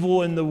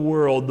evil in the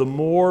world, the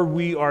more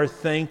we are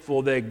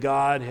thankful that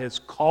God has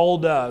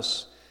called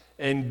us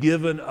and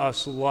given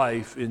us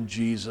life in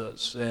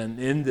Jesus. And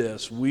in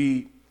this,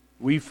 we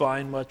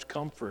find much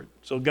comfort.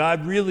 So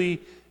God really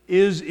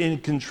is in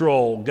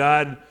control.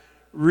 God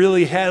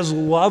really has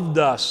loved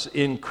us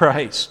in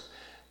Christ.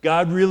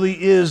 God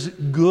really is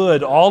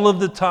good all of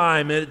the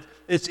time.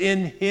 It's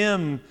in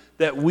him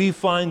that we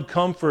find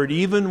comfort,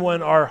 even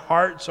when our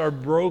hearts are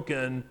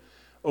broken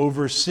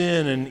over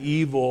sin and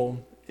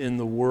evil in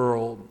the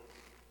world.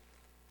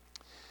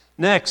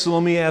 Next,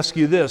 let me ask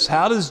you this.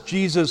 How does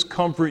Jesus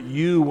comfort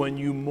you when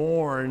you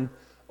mourn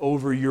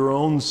over your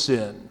own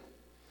sin?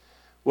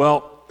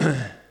 Well,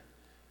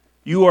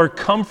 you are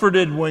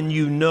comforted when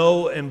you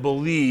know and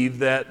believe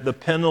that the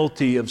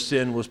penalty of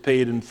sin was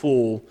paid in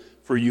full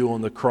for you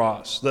on the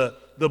cross.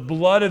 The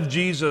blood of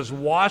Jesus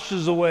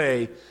washes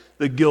away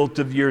the guilt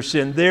of your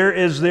sin. There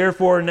is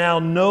therefore now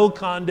no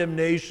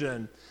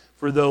condemnation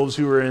for those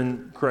who are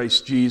in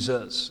Christ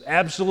Jesus.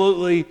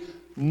 Absolutely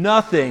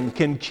nothing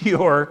can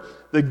cure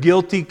the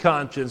guilty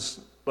conscience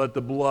but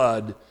the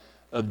blood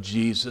of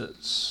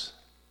Jesus.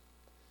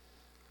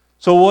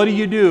 So what do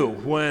you do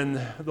when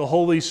the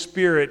Holy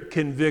Spirit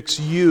convicts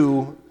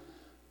you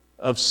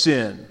of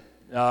sin?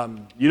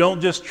 You don't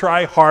just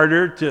try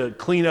harder to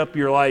clean up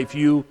your life.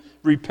 You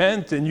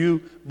repent and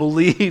you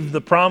believe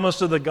the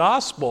promise of the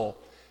gospel,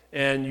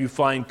 and you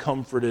find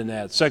comfort in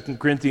that. 2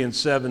 Corinthians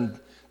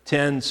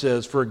 7:10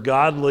 says, "For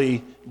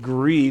godly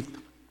grief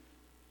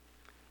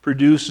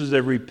produces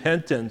a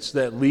repentance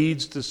that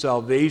leads to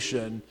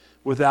salvation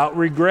without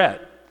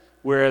regret,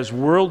 whereas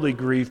worldly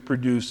grief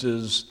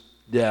produces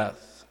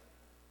death."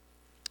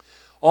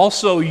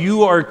 Also,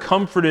 you are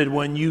comforted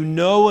when you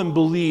know and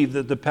believe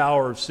that the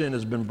power of sin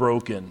has been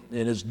broken.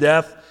 In his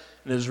death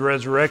and his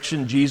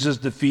resurrection, Jesus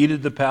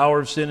defeated the power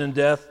of sin and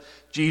death.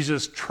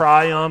 Jesus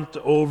triumphed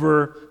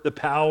over the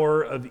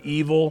power of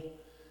evil.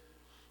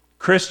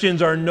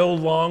 Christians are no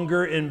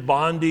longer in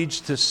bondage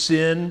to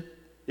sin.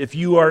 If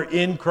you are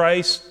in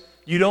Christ,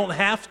 you don't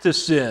have to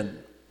sin.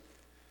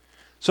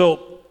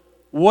 So,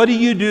 what do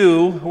you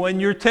do when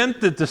you're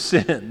tempted to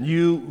sin?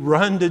 You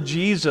run to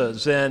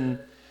Jesus and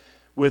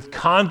with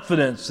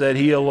confidence that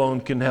he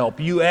alone can help.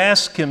 You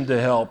ask him to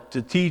help,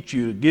 to teach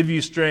you, to give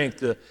you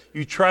strength.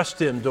 You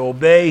trust him, to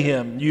obey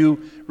him.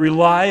 You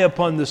rely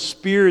upon the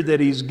Spirit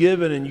that he's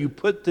given, and you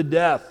put to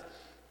death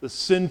the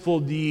sinful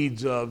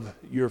deeds of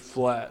your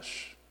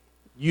flesh.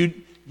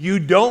 You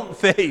don't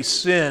face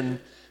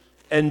sin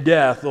and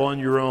death on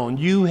your own.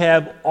 You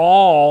have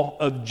all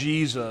of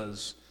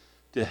Jesus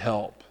to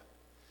help.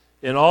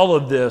 In all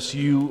of this,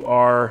 you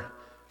are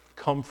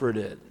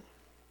comforted.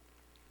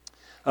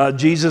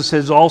 Jesus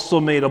has also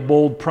made a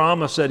bold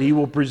promise that he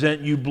will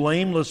present you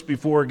blameless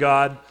before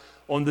God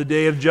on the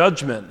day of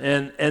judgment.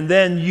 And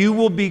then you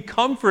will be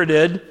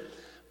comforted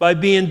by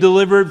being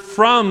delivered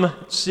from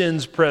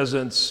sin's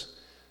presence.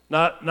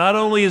 Not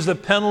only is the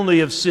penalty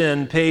of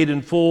sin paid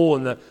in full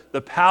and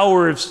the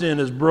power of sin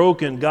is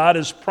broken, God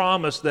has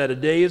promised that a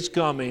day is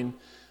coming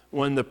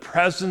when the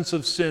presence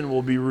of sin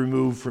will be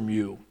removed from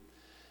you.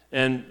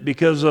 And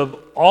because of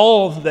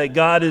all that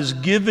God has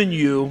given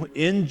you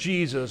in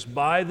Jesus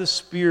by the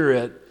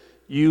Spirit,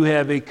 you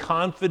have a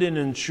confident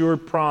and sure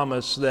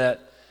promise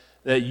that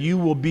you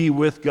will be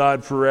with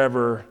God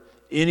forever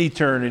in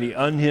eternity,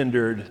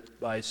 unhindered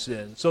by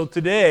sin. So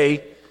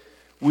today,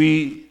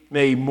 we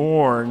may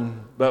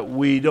mourn, but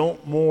we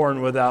don't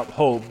mourn without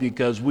hope,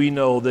 because we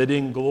know that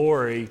in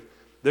glory,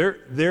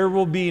 there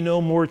will be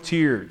no more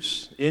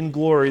tears. In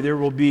glory, there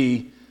will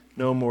be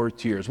no more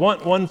tears.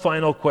 One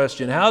final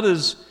question. How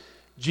does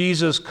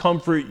Jesus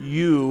comfort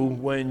you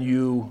when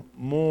you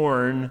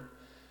mourn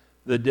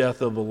the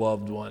death of a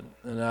loved one?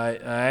 And I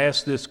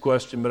asked this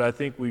question, but I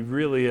think we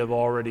really have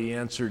already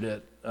answered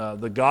it.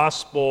 The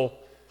gospel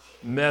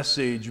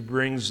message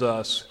brings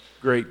us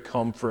great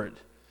comfort.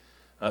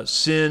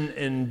 Sin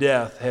and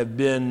death have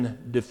been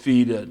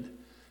defeated.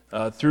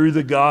 Through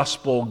the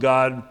gospel,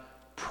 God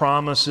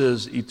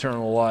promises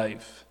eternal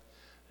life.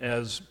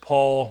 As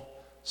Paul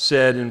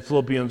said in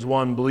Philippians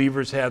 1,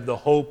 believers have the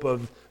hope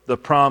of the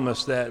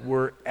promise that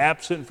we're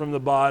absent from the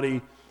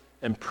body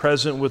and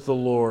present with the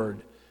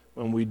Lord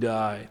when we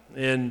die.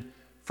 In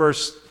 1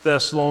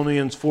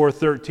 Thessalonians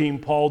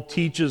 4:13, Paul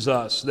teaches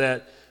us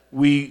that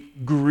we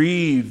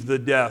grieve the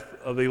death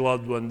of a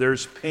loved one.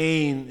 There's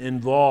pain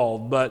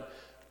involved, but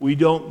we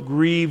don't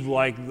grieve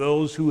like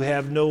those who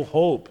have no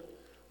hope.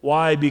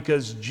 Why?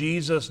 Because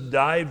Jesus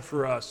died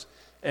for us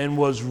and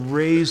was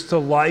raised to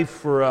life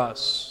for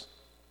us.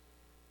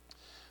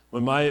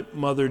 When my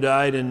mother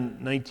died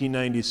in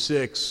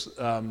 1996,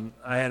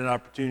 I had an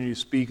opportunity to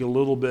speak a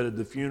little bit at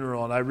the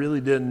funeral, and I really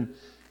didn't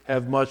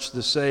have much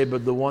to say,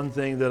 but the one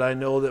thing that I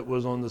know that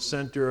was on the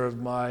center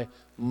of my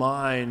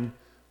mind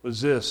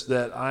was this,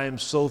 that I am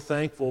so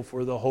thankful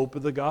for the hope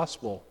of the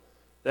gospel.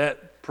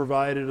 That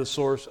provided a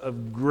source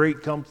of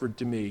great comfort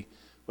to me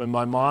when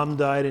my mom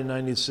died in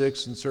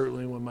 96, and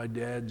certainly when my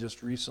dad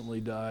just recently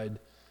died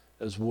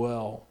as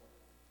well.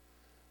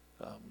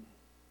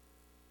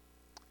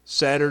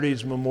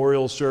 Saturday's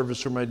memorial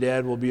service for my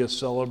dad will be a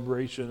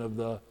celebration of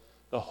the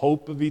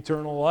hope of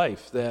eternal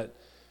life that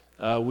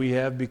we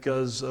have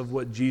because of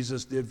what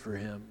Jesus did for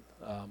him.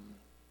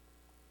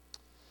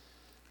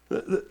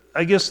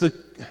 I guess the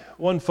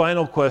one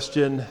final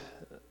question,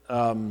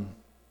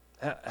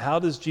 how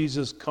does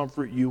Jesus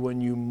comfort you when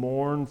you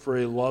mourn for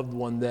a loved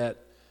one that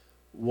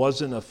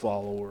wasn't a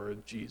follower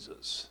of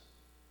Jesus?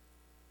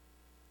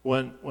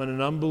 When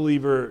an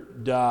unbeliever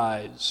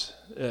dies,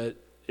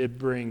 it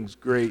brings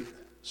great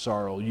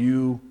sorrow.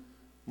 You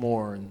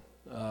mourn.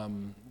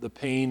 The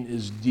pain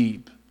is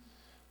deep.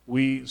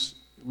 We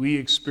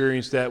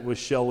experienced that with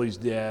Shelley's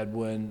dad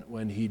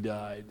when he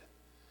died.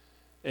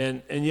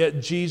 And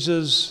yet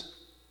Jesus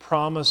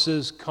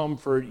promises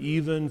comfort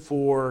even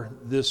for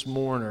this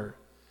mourner.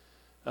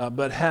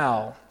 But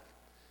how?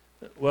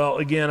 Well,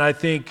 again, I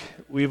think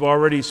we've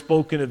already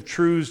spoken of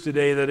truths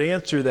today that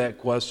answer that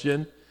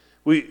question.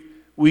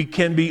 We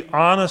can be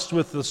honest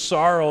with the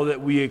sorrow that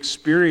we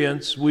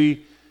experience.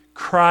 We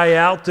cry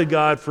out to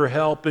God for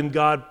help, and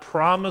God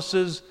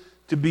promises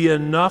to be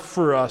enough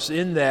for us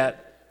in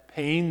that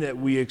pain that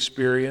we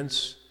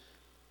experience.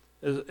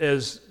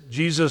 As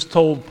Jesus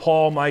told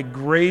Paul, "My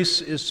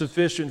grace is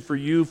sufficient for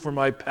you, for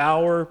my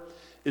power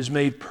is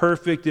made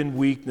perfect in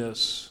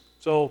weakness."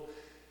 So,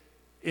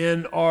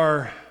 in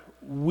our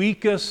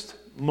weakest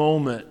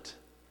moment,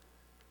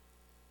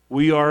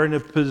 we are in a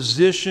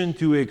position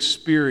to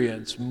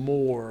experience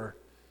more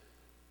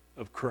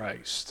of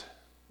Christ.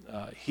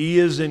 He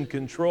is in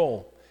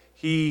control.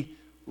 He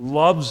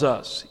loves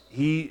us.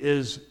 He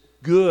is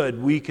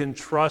good. We can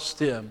trust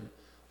Him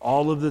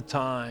all of the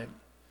time.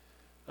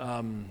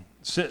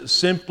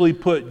 Simply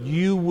put,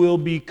 you will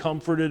be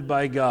comforted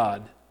by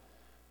God.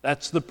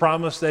 That's the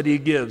promise that He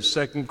gives.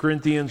 2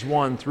 Corinthians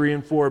 1, 3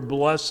 and 4.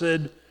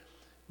 Blessed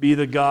be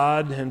the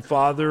God and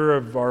Father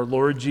of our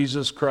Lord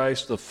Jesus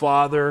Christ, the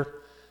Father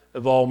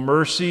of all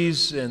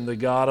mercies and the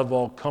God of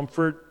all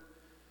comfort,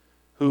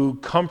 who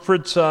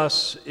comforts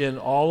us in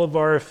all of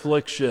our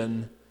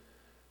affliction,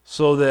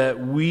 so that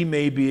we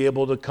may be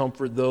able to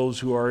comfort those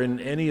who are in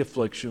any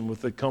affliction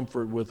with the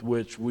comfort with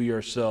which we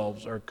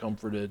ourselves are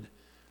comforted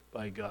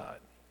by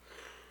God.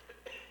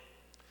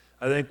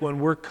 I think when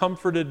we're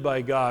comforted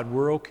by God,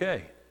 we're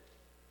okay.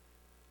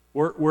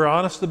 We're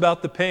honest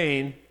about the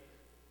pain,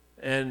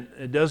 and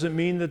it doesn't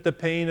mean that the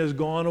pain has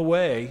gone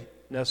away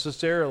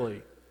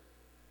necessarily.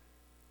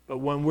 But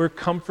when we're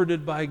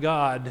comforted by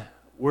God,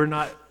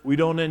 we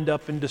don't end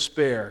up in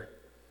despair.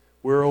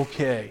 We're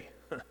okay.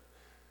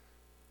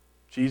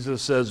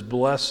 Jesus says,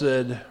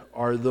 "Blessed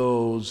are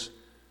those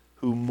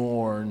who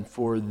mourn,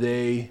 for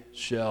they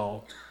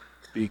shall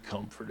be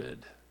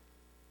comforted."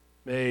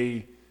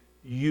 May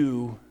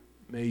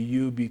May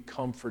you be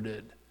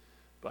comforted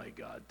by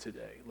God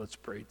today. Let's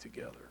pray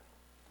together.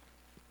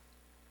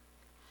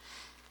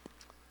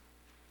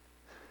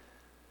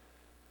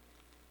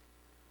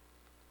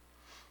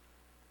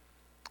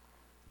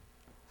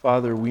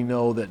 Father, we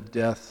know that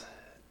death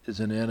is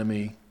an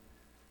enemy.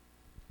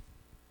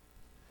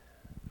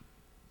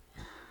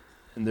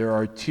 And there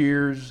are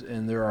tears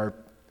and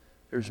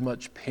there's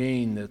much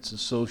pain that's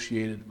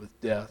associated with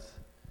death.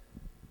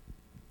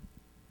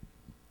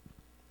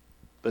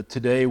 But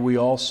today we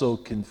also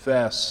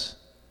confess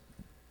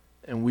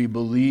and we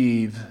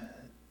believe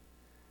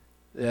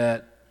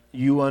that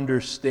you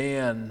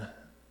understand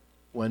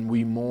when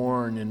we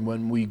mourn and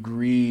when we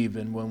grieve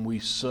and when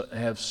we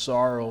have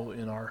sorrow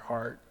in our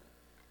heart.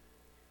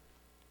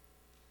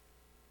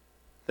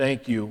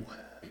 Thank you.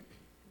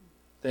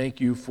 Thank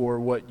you for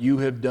what you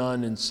have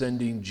done in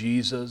sending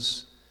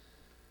Jesus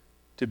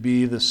to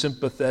be the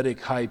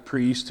sympathetic high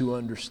priest who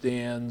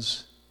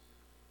understands.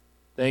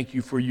 Thank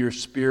you for your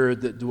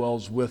Spirit that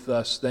dwells with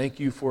us. Thank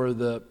you for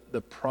the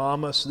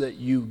promise that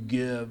you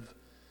give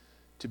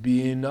to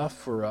be enough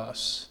for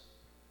us,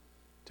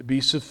 to be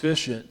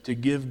sufficient, to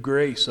give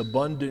grace,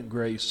 abundant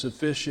grace,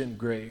 sufficient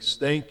grace.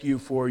 Thank you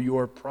for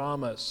your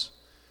promise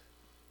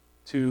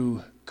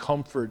to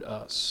comfort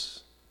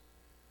us.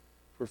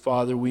 For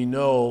Father, we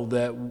know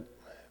that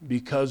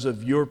because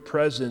of your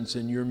presence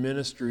and your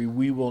ministry,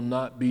 we will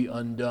not be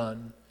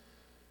undone.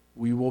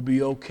 We will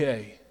be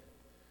okay.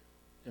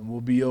 And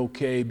we'll be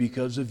okay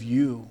because of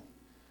you.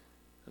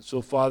 And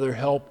so, Father,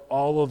 help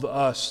all of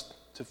us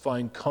to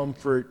find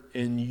comfort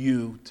in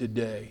you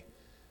today,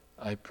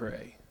 I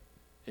pray.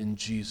 In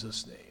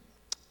Jesus' name,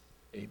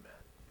 amen.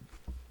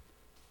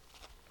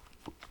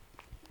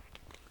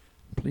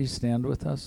 Please stand with us.